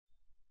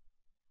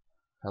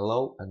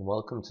Hello and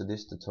welcome to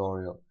this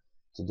tutorial.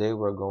 Today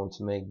we're going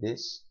to make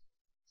this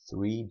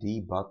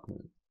 3D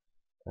button,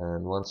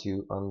 and once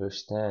you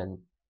understand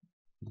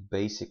the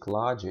basic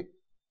logic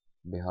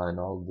behind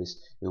all of this,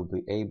 you'll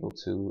be able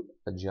to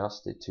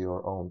adjust it to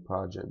your own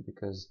project,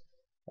 because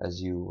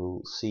as you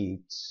will see,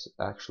 it's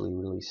actually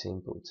really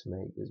simple to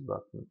make this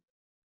button.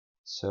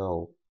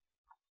 So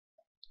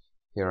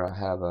here I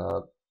have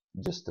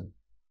just a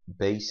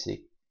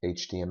basic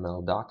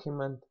HTML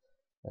document,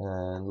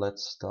 and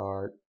let's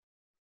start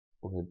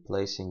with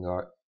placing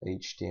our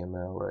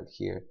HTML right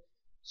here.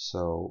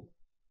 So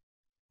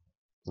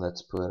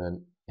let's put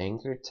an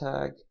anchor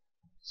tag,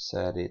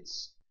 set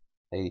its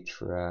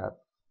href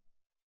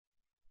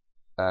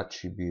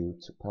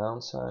attribute to #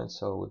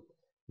 so it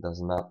does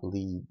not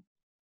lead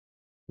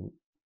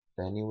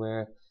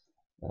anywhere,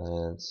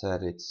 and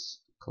set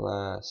its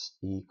class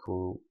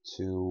equal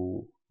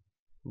to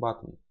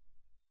button.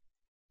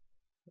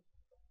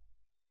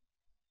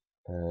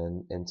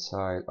 And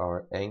inside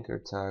our anchor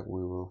tag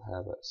we will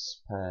have a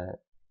span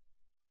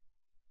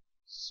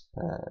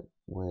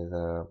with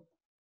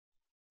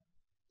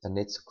and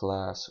its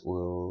class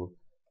will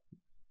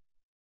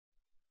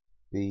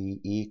be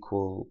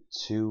equal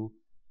to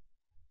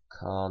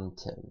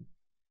content.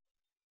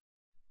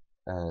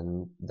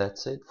 And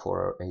that's it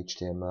for our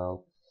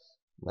HTML.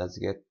 Let's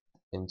get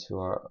into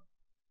our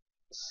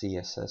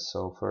CSS.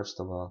 So first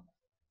of all,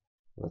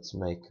 let's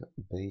make a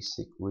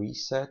basic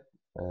reset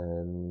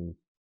and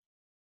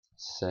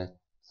set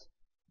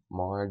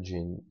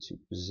margin to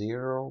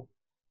 0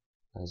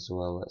 as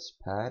well as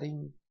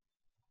padding.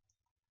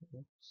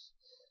 Oops.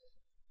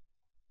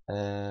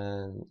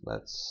 And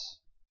let's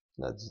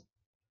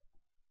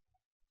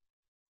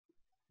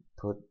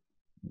put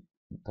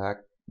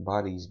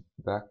body's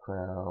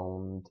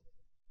background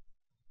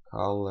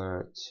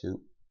color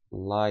to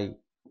light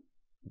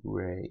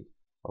gray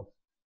of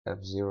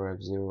F0,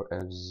 F0,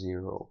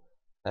 F0,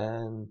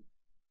 and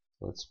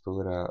let's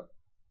put a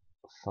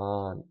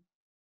font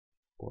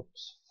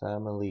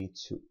family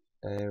to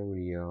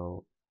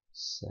Arial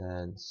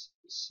sans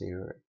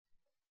serif.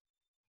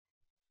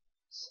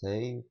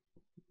 Save,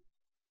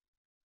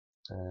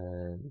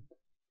 and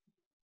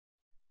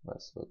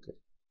let's look at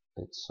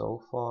it so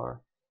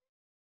far.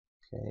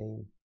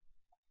 Okay,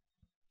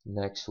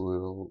 next we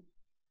will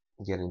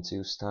get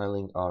into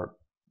styling our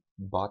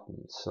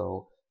button.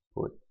 So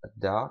put a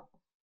dot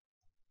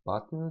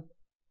button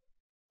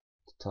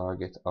to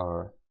target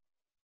our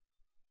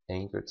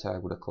anchor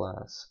tag with a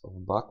class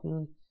of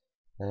button,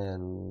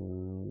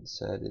 and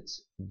set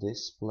its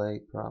display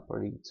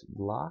property to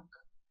block.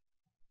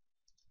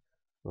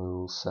 We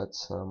will set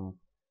some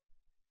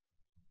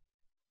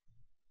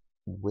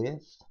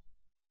width,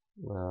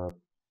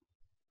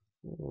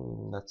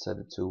 let's set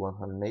it to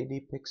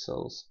 180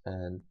 pixels,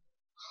 and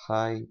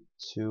height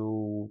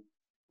to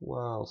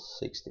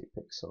 60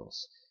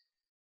 pixels,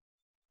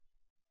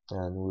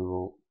 and we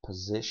will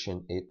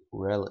position it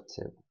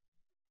relative,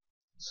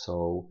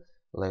 so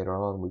later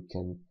on we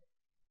can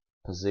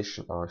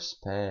position our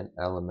span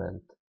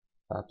element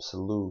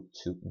absolute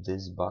to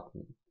this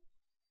button.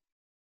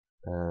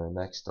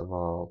 Next of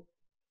all,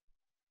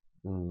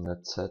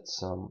 let's set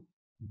some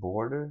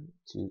border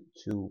to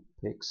 2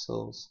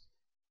 pixels,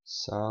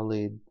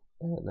 solid,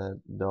 and a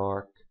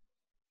dark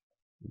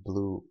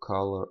blue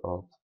color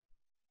of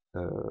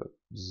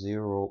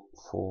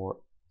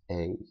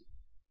 04A.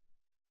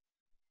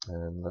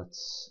 And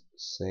let's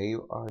save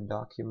our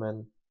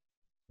document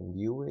and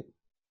view it.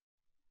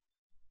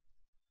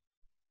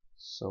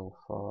 So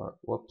far,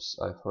 whoops,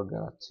 I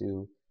forgot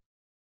to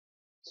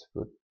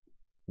put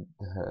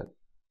the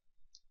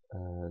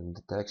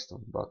text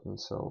of the button,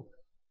 so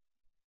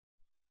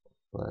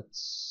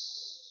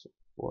let's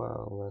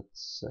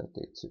set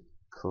it to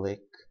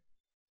click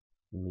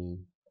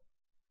me !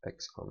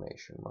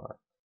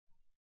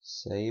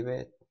 Save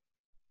it,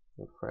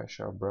 refresh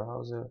our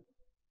browser.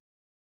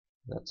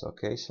 That's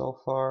okay so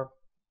far.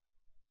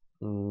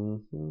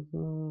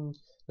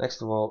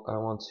 Next of all, I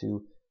want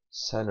to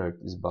center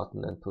this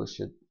button and push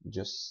it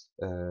just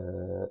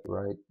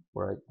right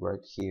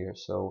here.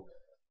 So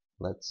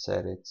let's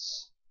set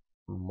its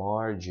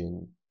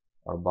margin,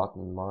 our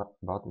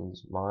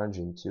button's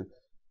margin to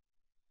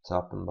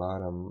top and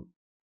bottom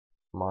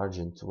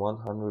margin to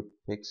 100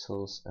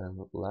 pixels,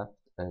 and left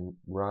and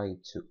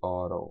right to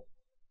auto.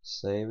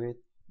 Save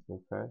it,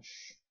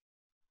 refresh.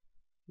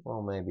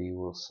 Well, maybe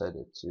we'll set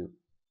it to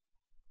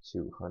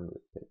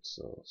 200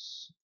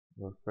 pixels.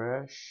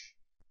 Refresh.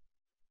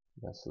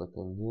 That's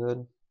looking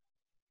good.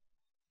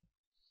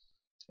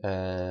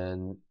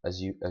 And as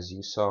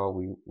you saw,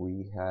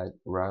 we had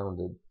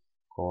rounded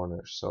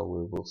corners, so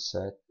we will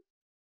set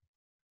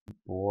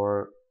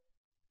border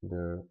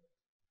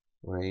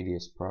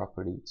radius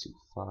property to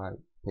 5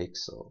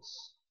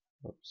 pixels.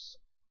 Oops.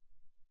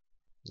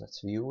 Let's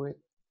view it,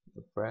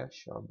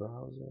 refresh our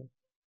browser.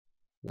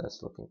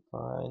 That's looking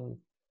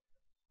fine.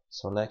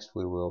 So next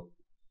we will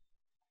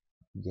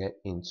get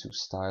into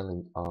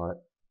styling our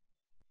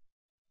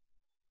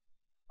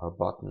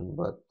button,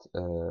 but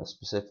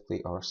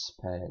specifically our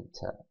span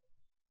tab.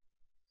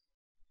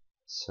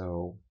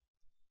 So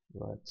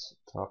let's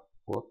top,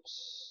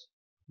 whoops,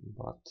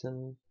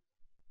 button.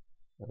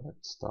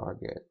 Let's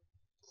target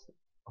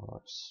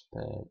our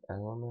span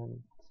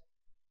element.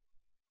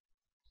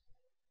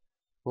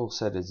 We'll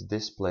set its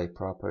display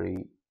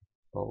property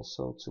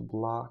also to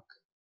block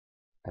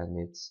and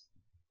its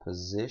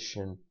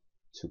position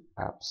to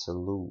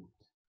absolute,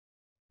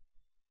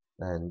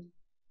 and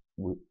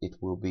it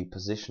will be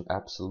position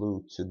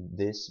absolute to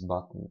this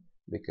button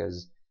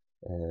because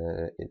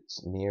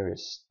its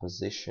nearest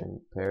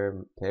position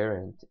parent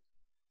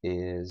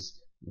is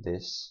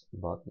this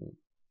button,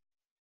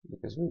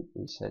 because we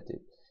set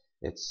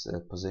its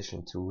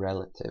position to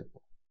relative.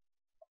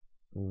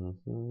 We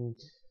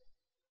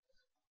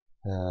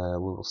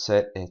will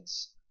set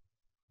its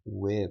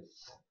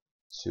width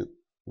to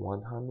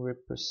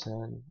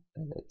 100%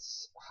 and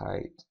its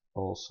height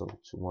also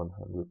to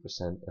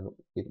 100%, and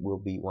it will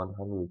be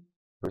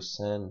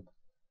 100%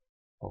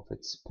 of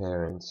its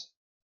parent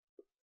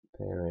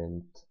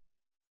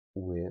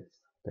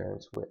width.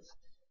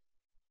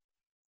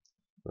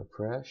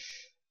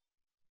 Refresh.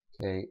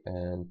 Okay,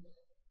 and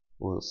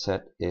we'll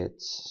set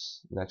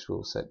its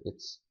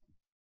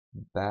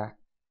background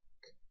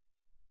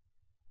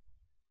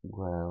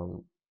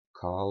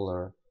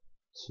color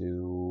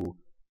to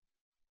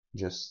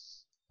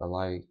just a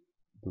light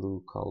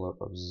blue color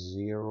of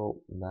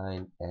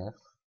 09F.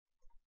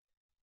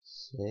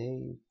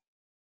 Save,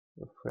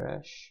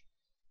 refresh.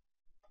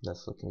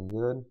 That's looking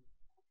good.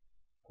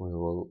 We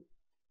will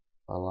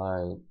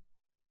align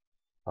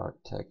our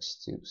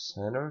text to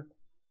center.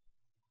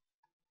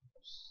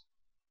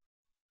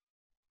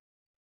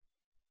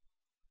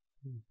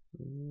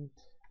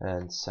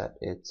 And set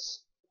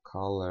its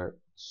color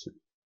to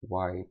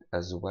white,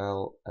 as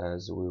well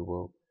as we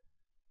will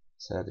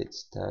set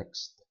its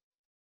text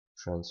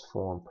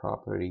transform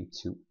property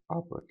to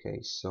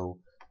uppercase, so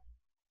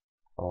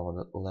all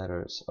the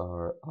letters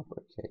are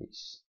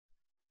uppercase.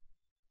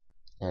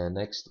 And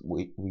next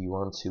we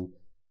want to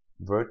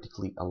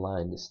vertically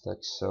align this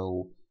text,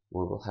 so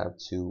we will have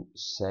to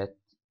set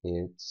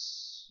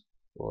its,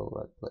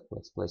 well,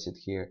 let's place it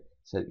here,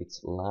 set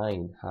its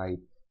line height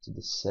to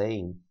the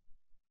same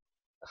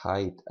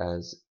height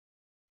as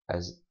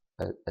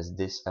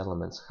this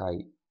element's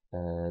height,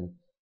 and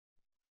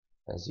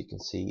as you can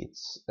see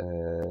it's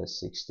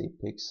 60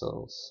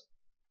 pixels,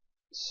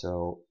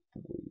 so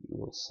we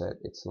will set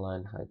its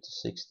line height to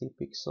 60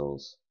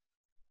 pixels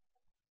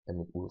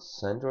and it will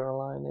center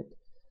align it.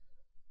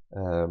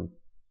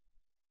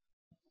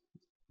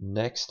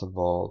 Next of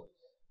all,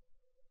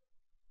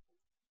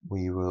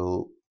 we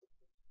will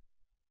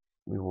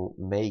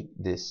make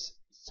this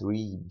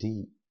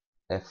 3D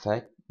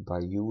effect by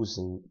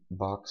using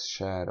box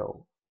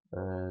shadow,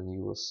 and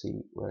you will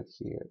see right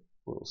here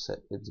we'll set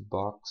its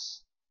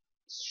box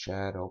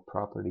shadow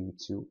property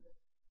to,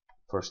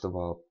 first of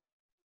all,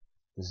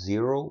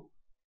 0,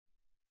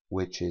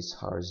 which is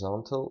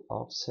horizontal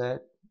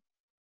offset,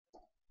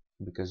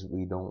 because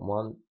we don't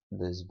want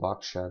this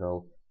box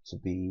shadow to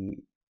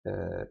be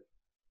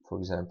for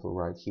example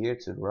right here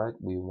to the right.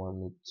 We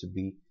want it to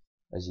be,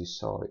 as you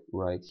saw it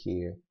right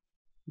here,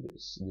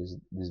 this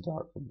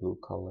dark blue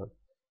color.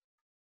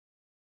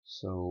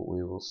 So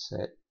we will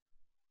set,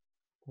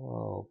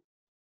 well,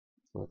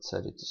 let's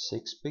set it to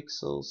 6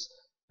 pixels,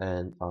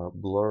 and our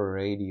blur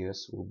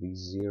radius will be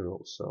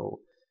 0, so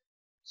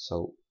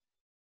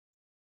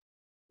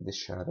the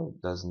shadow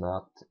does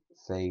not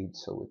fade,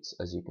 so it's,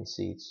 as you can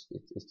see,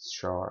 it's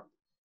sharp,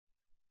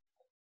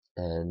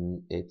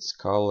 and its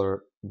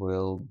color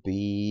will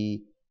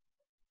be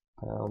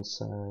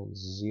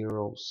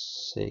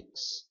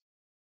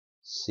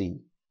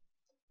 $06C.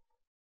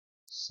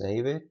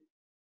 Save it,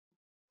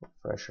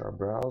 refresh our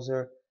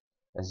browser.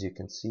 As you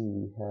can see,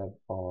 we have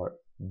our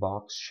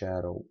box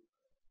shadow.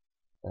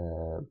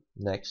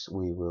 Next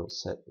we will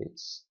set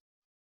its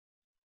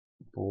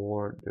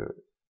border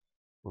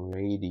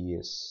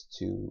radius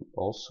to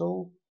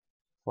also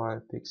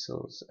 5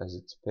 pixels as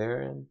its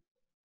parent,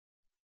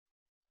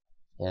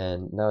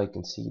 and now you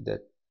can see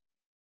that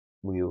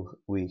we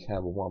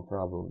have one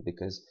problem,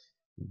 because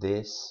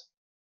this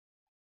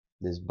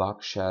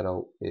box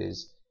shadow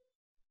is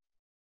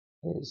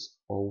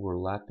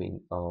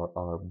overlapping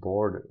our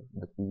border,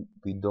 but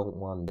we don't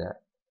want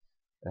that.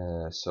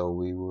 So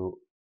we will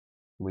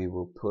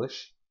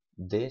push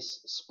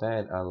this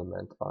span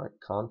element, our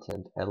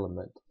content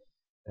element,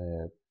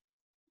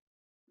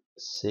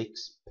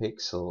 6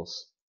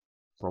 pixels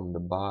from the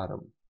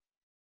bottom.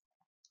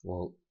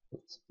 Well,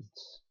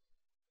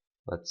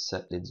 let's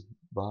set its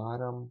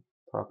bottom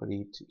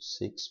property to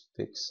 6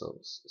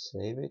 pixels.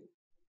 Save it,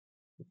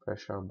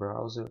 refresh our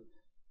browser,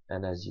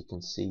 and as you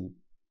can see,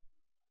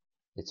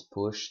 it's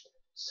pushed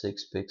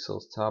 6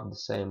 pixels top, the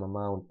same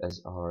amount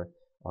as our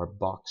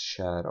box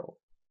shadow,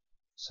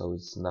 so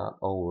it's not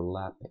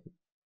overlapping.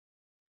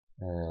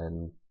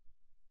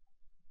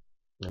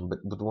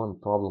 But one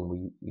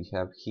problem we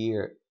have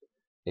here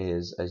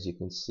is, as you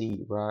can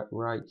see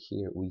right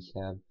here, we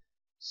have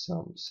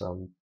some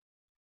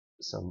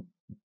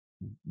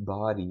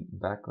body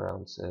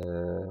backgrounds,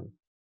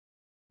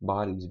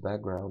 body's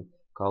background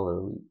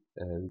color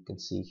we can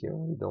see here.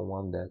 We don't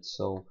want that,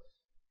 so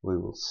we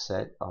will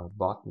set our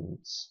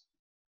buttons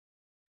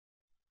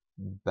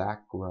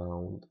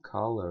background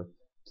color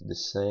to the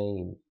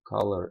same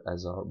color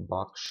as our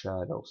box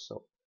shadow.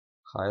 So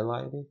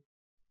highlight it,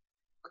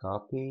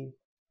 copy,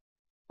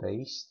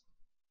 paste,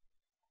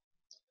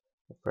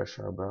 refresh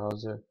our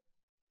browser.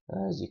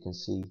 As you can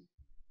see,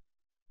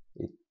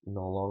 it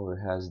no longer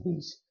has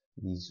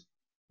these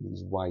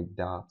white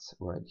dots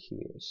right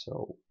here.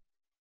 So,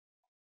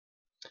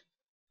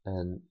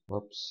 and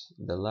whoops,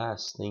 the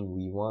last thing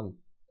we want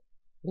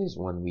is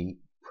when we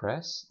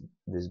press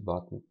this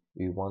button,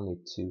 we want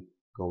it to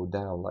go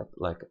down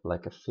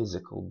like a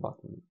physical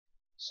button.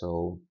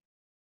 So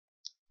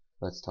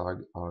let's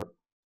target our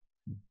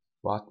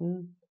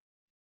button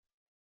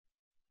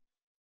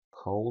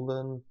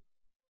colon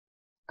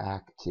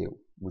active,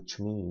 which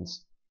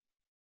means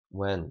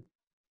when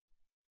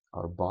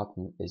our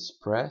button is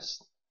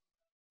pressed,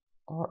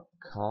 our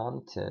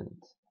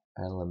content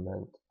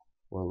element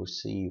will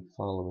receive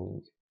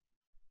following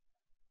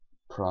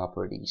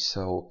properties.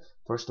 So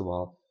first of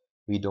all,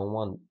 we don't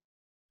want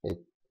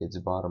its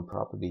bottom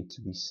property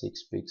to be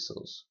 6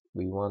 pixels.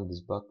 We want this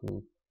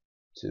button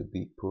to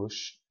be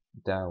pushed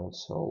down.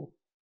 So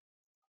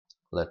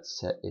let's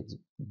set its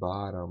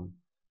bottom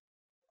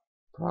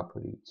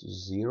property to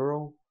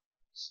 0.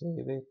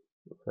 Save it,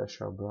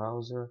 refresh our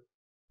browser.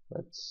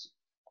 Let's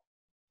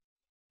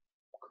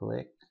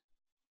click.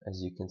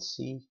 As you can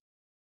see,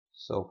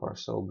 so far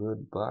so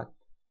good, but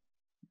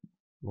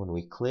when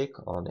we click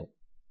on it,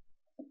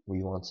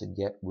 we want to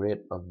get rid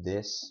of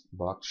this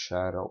box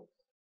shadow.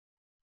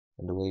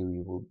 And the way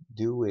we will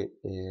do it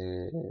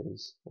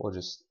is we'll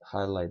just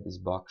highlight this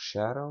box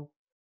shadow,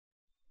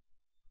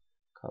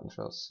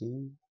 Ctrl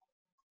C,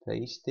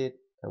 paste it,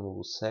 and we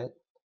will set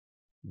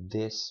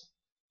this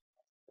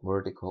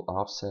vertical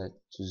offset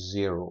to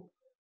 0.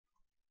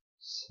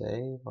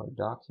 Save our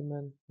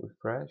document,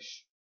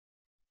 refresh,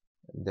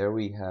 and there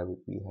we have it.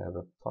 We have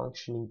a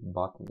functioning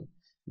button.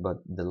 But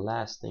the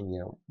last thing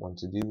you want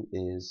to do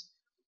is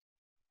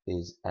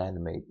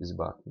animate this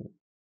button.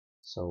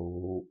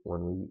 So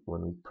when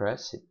we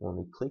press it, when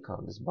we click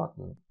on this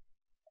button,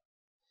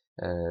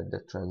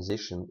 the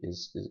transition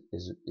is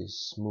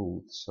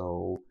smooth.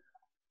 So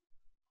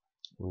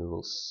we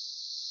will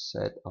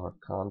set our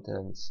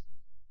contents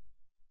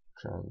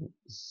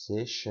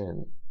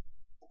transition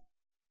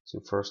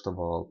to, first of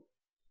all,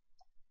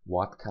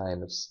 what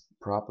kind of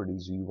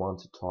properties we want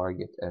to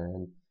target,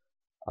 and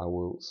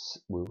we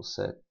will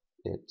set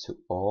it to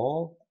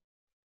all,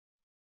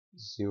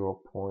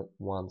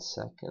 0.1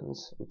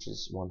 seconds, which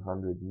is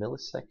 100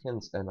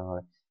 milliseconds, and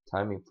our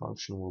timing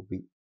function will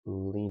be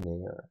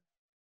linear.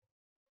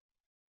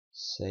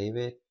 Save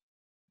it,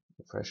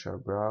 refresh our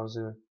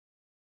browser,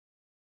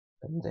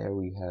 and there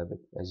we have it.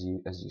 As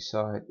you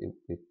saw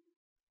it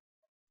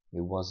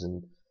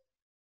wasn't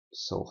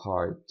so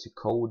hard to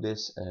code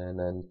this, and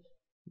then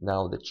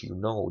now that you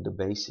know the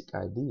basic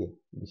idea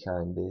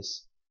behind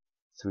this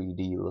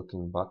 3D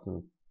looking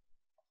button,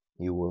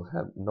 you will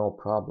have no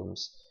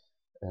problems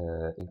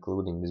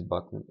including this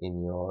button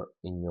in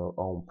your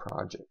own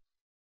project.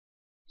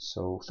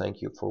 So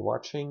thank you for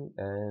watching,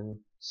 and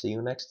see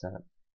you next time.